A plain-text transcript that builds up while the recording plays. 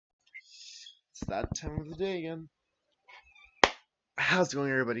It's that time of the day again. How's it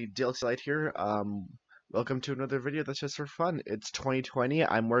going, everybody? DLC Light here. Welcome to another video that's just for fun. It's 2020.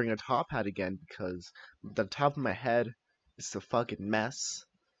 I'm wearing a top hat again because the top of my head is a fucking mess.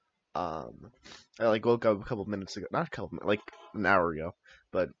 I woke up a couple minutes ago, not a couple, like an hour ago,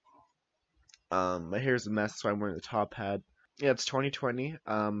 but my hair's a mess, so I'm wearing the top hat. Yeah, it's 2020.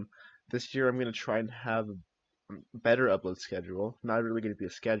 This year I'm gonna try and have better upload schedule. Not really going to be a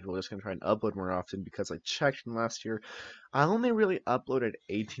schedule, just going to try and upload more often because I checked last year. I only really uploaded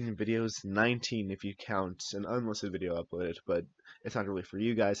 18 videos, 19 if you count an unlisted video uploaded, but it's not really for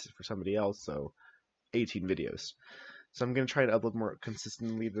you guys, it's for somebody else, so 18 videos. So I'm going to try to upload more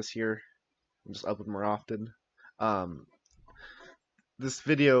consistently this year and just upload more often. This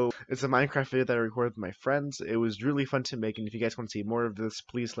video is a Minecraft video that I recorded with my friends. It was really fun to make, and if you guys want to see more of this,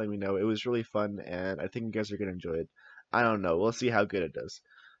 please let me know. It was really fun, and I think you guys are going to enjoy it. I don't know. We'll see how good it does.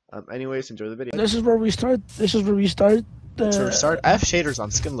 Anyways, enjoy the video. This is where we start. That's where we start. I have shaders on.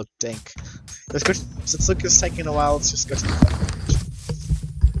 It's going to look dank. Let's go. Since look is taking a while, let's just go to the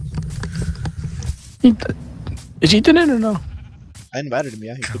Is Ethan in or no? I invited him,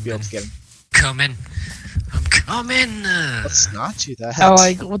 yeah. He could be able to get him. Come in. I'm coming. Let's not do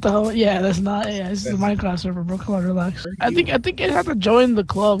that. What the hell? Yeah, that's not. Yeah, this is a Minecraft server, bro. Come on, relax. I think you have to join the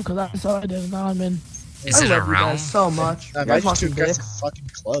club because that's all I did. Now I'm in. Is it a love you realm? guys so much. I You guys want to some guys dick? a fucking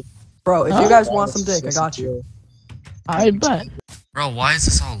club. Bro, if Huh? you guys want some dick, I got you. I bet. Bro, why is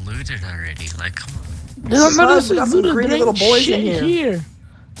this all looted already? Like, come on. There's none of this we got is some looted. greedy There little ain't boys shit in here.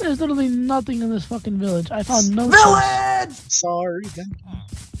 There's literally nothing in this fucking village. I found no. Village! Sorry, then.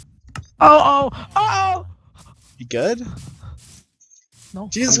 Oh! You good? No.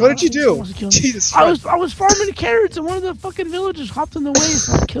 Jesus, what did you do? Wants to kill me. Jesus, I was farming carrots and one of the fucking villagers hopped in the way,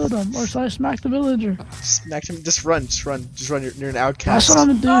 so I killed him, or so I smacked the villager. smacked him. Just run. You're an outcast. That's what I'm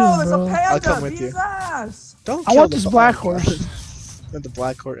gonna do, No, it's a bro. panda! I'll come with Beat you. his ass! Don't I kill want the this black dog. horse. Not the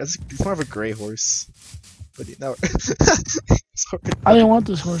black horse. It's more of a gray horse. But no. Sorry. I didn't want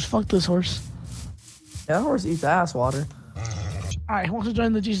this horse. Fuck this horse. Yeah, that horse eats ass water. Alright, who wants to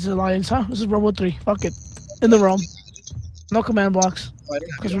join the Jesus Alliance, huh? This is World War 3. Fuck it. In the realm. No command blocks. Oh, I don't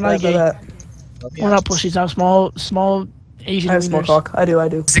have Because it. we're not gay. Let me We're not ask. pussies. I have small Asian I have small wieners. cock. I do.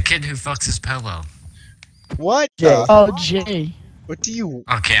 It's the kid who fucks his pillow. What? Jay. the- Oh, Jay. What do you?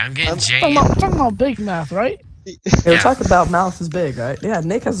 Okay, I'm getting Talking Jay. about big math, right? Yeah, we're Yeah. talking about mouth is big, right? Yeah,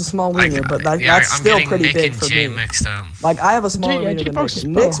 Nick has a small wiener, but that's I'm still getting pretty Nick big and for Jay me. mixed up. Like, I have a smaller Jay- yeah, wiener Jay than Fox Nick. is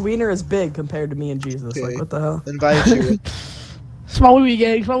Nick's small. wiener is big compared to me and Jesus. Okay. Like, what the hell? Invite you. Small wee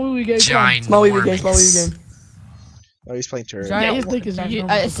gang. Come on. Giant. Small wiener game, small wiener game. Oh, he's playing turret. Yeah, his dick is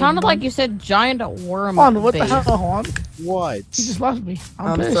It sounded like you said giant worm. Hold on, what the bait. hell? Hold on. What? He just left me. I'm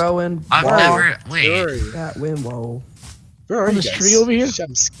I'm pissed. throwing. I've ball. never. Wait. Where are you? That win, whoa. Where are On you this guys? tree over here? Shit,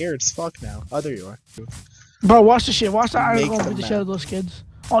 I'm scared as fuck now. Oh, there you are. Bro, watch the shit. Watch the Make article them with the mad. shit of those kids.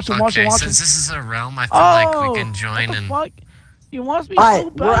 Watch them, watch them, Okay, watch them. since this is a realm, I feel like we can join what the and. fuck? You want me so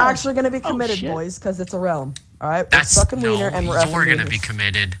Alright, bad. we're actually gonna be Oh, committed, shit. boys, because it's a realm. Alright? We're That's sucking no. wiener and we're You're effing gonna be wieners.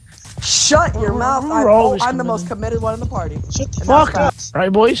 committed. Shut your mouth. We're always I'm the most committed. committed one in the party. Shut the And fuck that's up.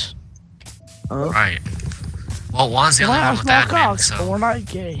 Right, boys? Right. Well, Juan's the We only might one have with small admin, cocks, but so. we're not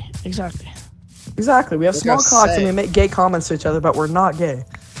gay. Exactly. Exactly. We have Like small I cocks and said. we make gay comments to each other, but we're not gay.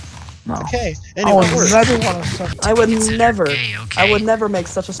 No. Okay. I Anyway, would work. never want to suck. I would Considered never. gay, okay? I would never make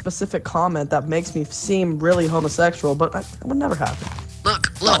such a specific comment that makes me seem really homosexual, but it would never happen.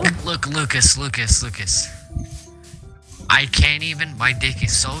 Look, Lucas. I can't even. My dick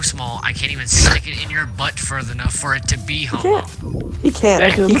is so small. I can't even stick it in your butt further enough for it to be homo. He can't. Yeah,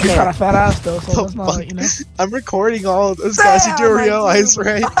 He because he's got a can't. fat ass though, so that's not, you know. I'm recording all of those guys. You do Damn, I realize, do.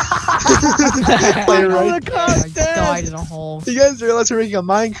 right? Play Oh my right. god, I damn. died in a hole. You guys realize we're making a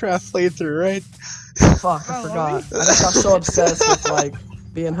Minecraft playthrough, right? Fuck, I forgot. I just got so obsessed with, like,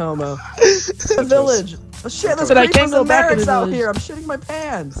 being homo. The village. Oh, shit, there's But I can't creepers go and back in the mercs out village. here. I'm shitting my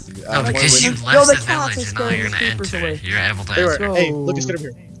pants. No, because you Yo, left the the cats village are and now scaring you're these gonna creepers enter. away. You're able to Hey, enter. hey, Lucas, get over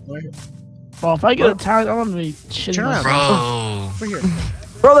here. Over here. Well, if I get attacked, I'm gonna be shitting Turn around. myself. Bro. Over here.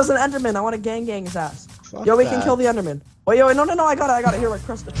 Bro, there's an Enderman. I want to gang his ass. Fuck Yo, we can that. kill the Enderman. Wait, yo, no, I got it. Here, like,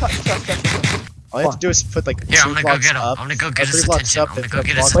 trust. All you have to do is put like Here, I'm gonna go blocks get him. up. I'm gonna go get his 3 blocks attention. up I'm gonna and go put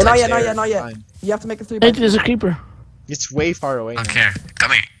get his blocks Wait, not attention. yet, there. not yet. Fine. You have to make a 3 Hey, by there's a creeper. It's way far away. I now. don't care.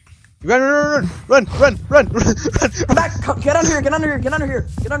 Come here. Run! Come back. Get under here. Get under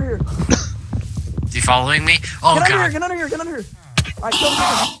here. Is he following me? Oh Get god. under here. Alright, kill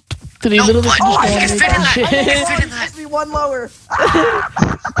him. Did he No, literally what? just Oh, go he on can me? fit in that. Shit. He can fit in that. Just be one lower.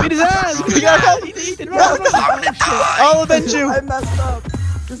 Beat his ass! Beat his ass! Ethan, run! I'm gonna die. I'll avenge you! I messed up.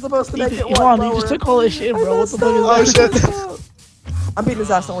 You're supposed to make it one Ivan, lower. you just took all this shit, bro. What the fuck is Oh that? shit! I'm beating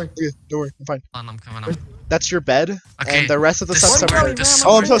his ass, don't worry. Don't worry, I'm fine. I'm coming up. That's your bed, Okay. and the rest of the stuff's sword, over here. the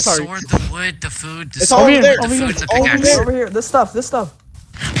Oh, I'm sword, so sorry. The sword, the wood, the food, the It's sword, all over there. the Over here. food, the Over pickaxe. there. Over here, this stuff.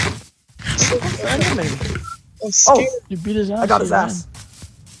 I'm scared. You beat his ass. I got his you ran. ass.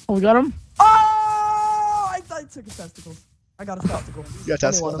 Oh, we got him? Oh! I took his testicles. I got his testicle. You got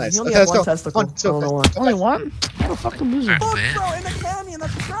testicle, nice. He only Okay, had let's one go. testicle. Come on, let's go. I don't know why. Only one? What a fucking loser. Alright. Look, Bet. bro, in the canyon,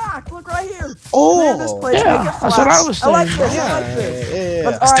 that's a crack. Look right here. Oh! Clear this place, Yeah, make it that's what I flat. was I like saying. this, Yeah, I like this. yeah.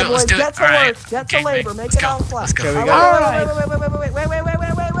 Let's Alright, do it, let's boys, do it. get to Alright. work, get to Okay, labor, mate. make Let's it go. out flat. Let's go. Okay, we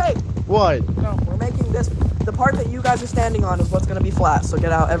Wait. What? We're making this, the part that you guys are standing on is what's gonna be flat, so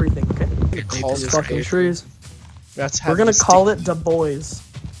get out everything, okay? Call These this fucking cave. trees. That's We're gonna call it the boys.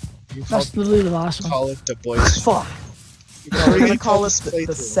 That's literally the last one. Call it the boys. Fuck. We're gonna call it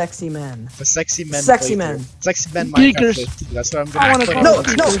the sexy men. The sexy men. Sexy playthrough. men. Sexy men. Geekers. Minecraft playthrough. That's what I'm I gonna wanna put call in No,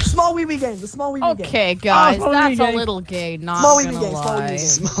 the no, future. small wee game, the small wee game. Okay, guys, Oh, that's a okay. little gay, not Small wee gonna game, small wee lie. game.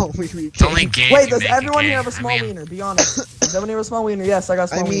 Small wee wee It's only game. gay. Wait, if you does make it everyone gay. here have a small I mean, wiener? Be honest. Does everyone here have a small wiener? Yes, I got a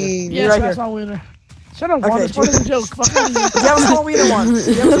small I wiener. mean, Yes, right that's here. my winner. Shut up, Juan. Okay, It's part of the joke. Fuck out of here. Do you have a small wiener one?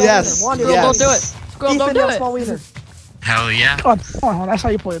 Do you have a small Yes, wiener? One, Squirrel, yes. don't do it. Squirrel, Ethan, don't you do have a it. small wiener. hell yeah. Come on, that's how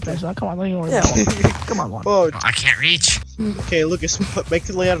you play it, Pesa. Come on, don't even worry Yeah. about it. Come on, Juan. Oh, I can't reach. okay, Lucas, make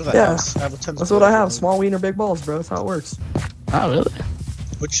the layout of that Yeah. house. I have a ton of That's what I have. Small wiener, big balls, bro. That's how it works. Oh, really?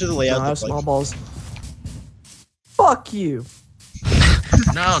 What should the No, layout I have look small like? balls. Fuck you.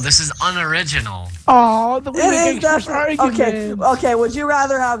 No, this is unoriginal. Oh, the way It we is get first definitely argument. okay. Would you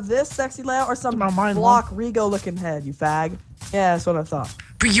rather have this sexy layout or some My mind, block Rigo looking head? You fag. Yeah, that's what I thought.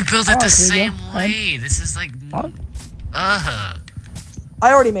 But you build it the Oh, same Rigo. way. This is like. What? I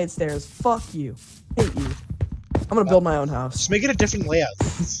already made stairs. Fuck you. Hate you. I'm gonna build my own house. Just make it a different layout.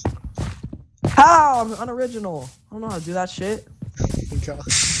 How? I'm unoriginal. I don't know how to do that shit.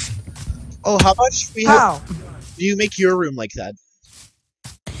 Oh, how much we have? How? Do you make your room like that?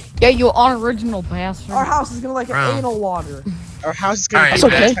 Yeah, you unoriginal bastard. Our house is gonna like an Bro. anal water. Our house is gonna Alright,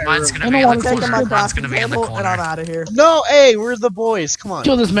 That's okay. mine's gonna I be don't in want the to Taking corner. my take Mine's crafting gonna be in the table and I'm corner. out of here. No, hey, we're the boys. Come on.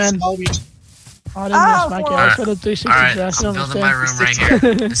 Kill this man. Small wee- Oh, I didn't Ow, miss my for- cat. I said a 360 Alright, grass. You I'm don't building my understand. room right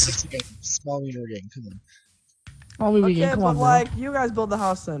here. This is 60 game. Small wiener game. Come on. Oh, we Okay, begin. Come but on, bro. like, you guys build the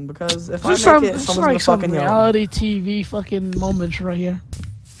house then, because if Just I some, make it, just someone's like some gonna fucking yell. reality TV fucking moments right here.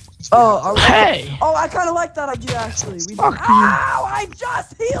 Oh, are we- Hey! Oh, I kind of like that idea actually. We Fuck you. Ow! I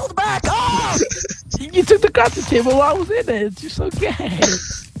just healed back up. You took the crafting table while I was in it. You're so gay.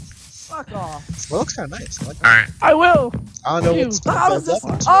 Fuck off. Well, it looks kind of nice. I like that. Alright. I will. I don't know Ew. what's How gonna does build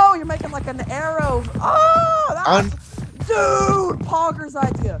this? up. Oh, you're making like an arrow. Oh, that's dude, Pogger's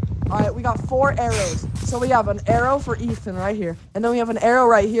idea. All right, we got 4 arrows. So we have an arrow for Ethan right here, and then we have an arrow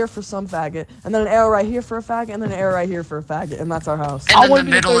right here for some faggot, and then an arrow right here for a faggot, and then an arrow right here for a faggot, and that's our house. And I then the wanna be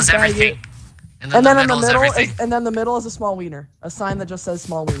the middle is third everything. And then in the middle is middle everything. is, and then the middle is a small wiener, a sign that just says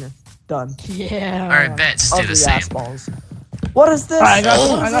small wiener. Done. Yeah. Alright, bet. Just do Ugly the same. ass balls. What is this? Alright, I got Oh,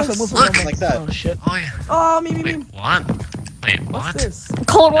 some. I got some. What's What's Look. like that. Oh shit. Oh, yeah. Oh, me. Wait, what? Wait, What's what? this?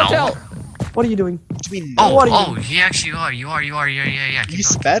 Colin, watch No. out. What are you doing? To me, Oh, no. What are oh, you actually are. You are. Yeah. You Keep going.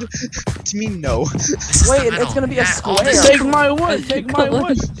 sped? To me, no. This is Wait, the it's middle. gonna be a Yeah, oh, square. this is Take cool. my wood. Take my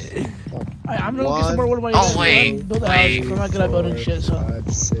wood. I'm gonna get some more wood of my Oh, wait, build a wait. house. I'm not good at building shit, so.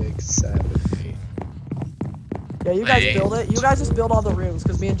 5, 6, 7, 8. Yeah, you guys Wait. build it. You guys just build all the rooms,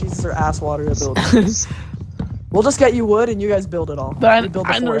 because me and Jesus are ass water at building. We'll just get you wood, and you guys build it all. But We build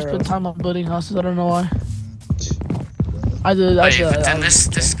the I 4 never spent arrows. time on building houses. I don't know why. I did. Wait, but then this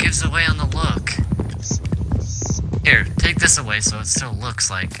gives away on the look. Here, take this away so it still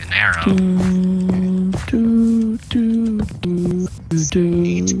looks like an arrow.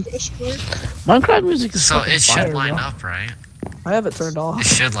 Minecraft music is So fucking it should fire, line bro. up, right? I have it turned It off.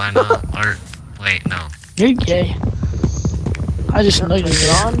 should line up. Or, wait, no. You're gay. I just know you're Turn it gay.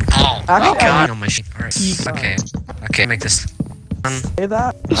 on. Oh, Actually, God, on my sheet. Alright, You- okay, make this. Say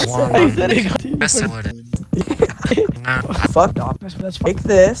that. Rest of it. No, Fuck off. That's fine. Take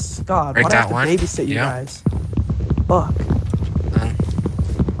this. God, Break why do I have that to one. babysit you Yeah. guys? Fuck.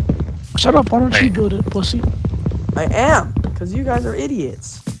 Shut up. Why don't you Wait. build it, pussy? I am, because you guys are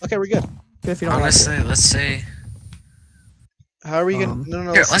idiots. Okay, we're good. If you don't like honestly, it. let's say. How are we gonna? Um,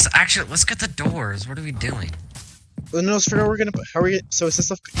 No. Here, let's get the doors. What are we doing? Let's figure out we're gonna. How are we? So is this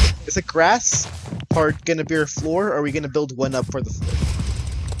is the grass part gonna be our floor, or are we gonna build one up for the floor?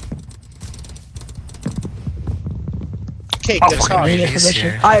 Okay, Oh, good fucking talk. hate it. He's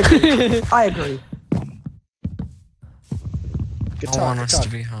here. I agree. I agree. Good No talk. one Good wants talk. to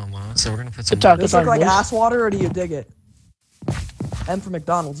be homo, so we're gonna put some. Good talk. Does this look like ass water, or do you dig it? M for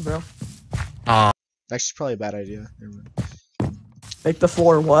McDonald's, bro. Actually, probably a bad idea. Never mind. Make the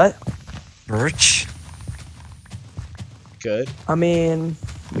floor what? Rich. good. I mean,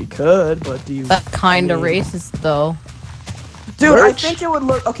 we could, but do you? That kind of I mean- racist, though. Dude, I Birch? think it would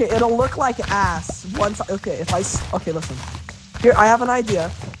look okay. It'll look like ass once. Okay, if okay, listen. Here, I have an idea.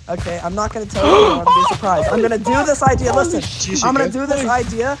 Okay, I'm not gonna tell you. I'm gonna be surprised. I'm gonna do this idea. Listen, Jeez, I'm you gonna good? do this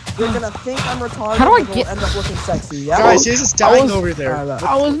idea. You're gonna think I'm retarded. How do I and it'll get- end up looking sexy? Yeah. Guys, he's just dying was- over there. Alright,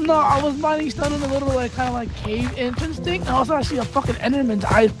 I was mining stone in a little like kind of like cave entrance thing. And also I see a fucking Enderman's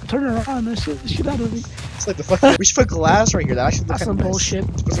eye turn around and shit out of me. It's like the fucking. We should put glass right here. That actually That's looks some kind of nice. bullshit.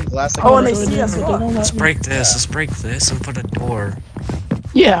 Let's put some glass. Like Oh, and over they there. see us. They Look. don't let Let's me- break this. Let's break this and put a door.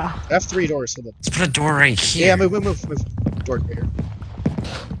 Yeah. I have 3 doors. Hold on. Let's put a door right here. Yeah, move. Door right here.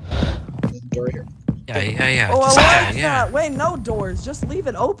 Door right here. Yeah. Oh, I Just like like that, yeah. that. Wait, no doors. Just leave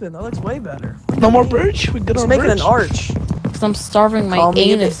it open. That looks way better. No more birch. We good Just on make it an birch. arch. Cause I'm starving my Call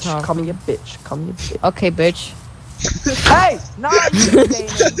me a anus bitch. off. Call me a bitch. Call me a bitch. Okay, bitch. Hey, not you,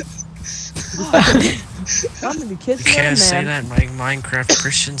 Damon. I'm gonna be You kissing can't you, say man. that in my Minecraft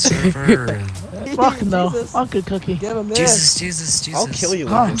Christian server. And Fuck no. Jesus. Fuck a cookie. Give him this. Jesus. I'll kill you.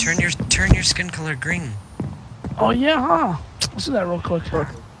 Huh. Lucas. Turn your skin color green. Oh yeah, huh? Let's do that real quick.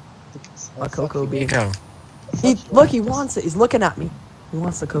 A cocoa Here you bean. go. Look, he wants it. He's looking at me. He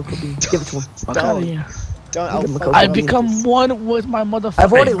wants the cocoa bean. Give it to him. Fuck out of here. Don't. Give him a I'll cocoa I bean. become one with my motherfucker.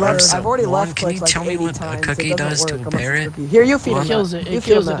 I've already Wait, left. so I've already Juan, left can you clicks like tell me 80 what a times. cookie It doesn't does to work a unless it's parrot? cookie. Here, you feed It him kills that. it. You It feed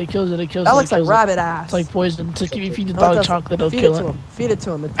him kills that. it. It kills it. It kills it. That it looks like kills it. rabbit ass. It's like poison. To if you feed the No, dog doesn't. chocolate, it'll Feed kill it to it. him. Feed it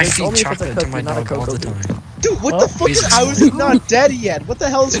to him. I It's feed only if it's a chocolate to cookie, my not a dog all cocoa the bean. time. Dude, what Oh, the fuck? Jesus. How is he not dead yet? What the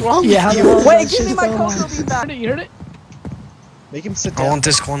hell is wrong Yeah, with how you? the hell Wait, is give that me shit my still cocoa alive? bean back. You heard it? Make him sit I down. want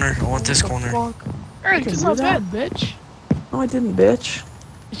this corner. I want this corner. Fuck. Hey, can it's do not that. bad, bitch. No, I didn't, bitch.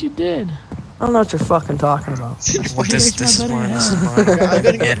 Yes, you did. I don't know what you're fucking talking about. I want this. It's not This is better mine. than This is that. mine. I'm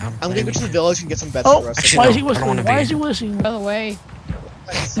gonna go. Yeah, I'm gonna go to the playing village and get some beds Oh, for us. Actually, why no, is he I don't whistling? wanna Why be is he here. whistling? By the way,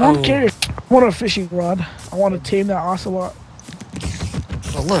 I'm Oh. curious. I want a fishing rod. I want to tame that ocelot.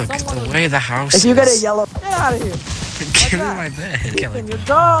 Oh, look, the way the house If you get a is. yellow, get out of here. Give me that? my bed. Ethan, Kelly. you're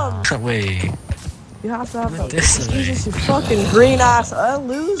dumb. Wait. You have to have Look that. this way. Jesus, you fucking green ass. I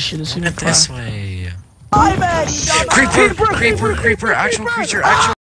lose. Shit is Turn super it this way. My man, you dumb ass. Creeper! Actual creature!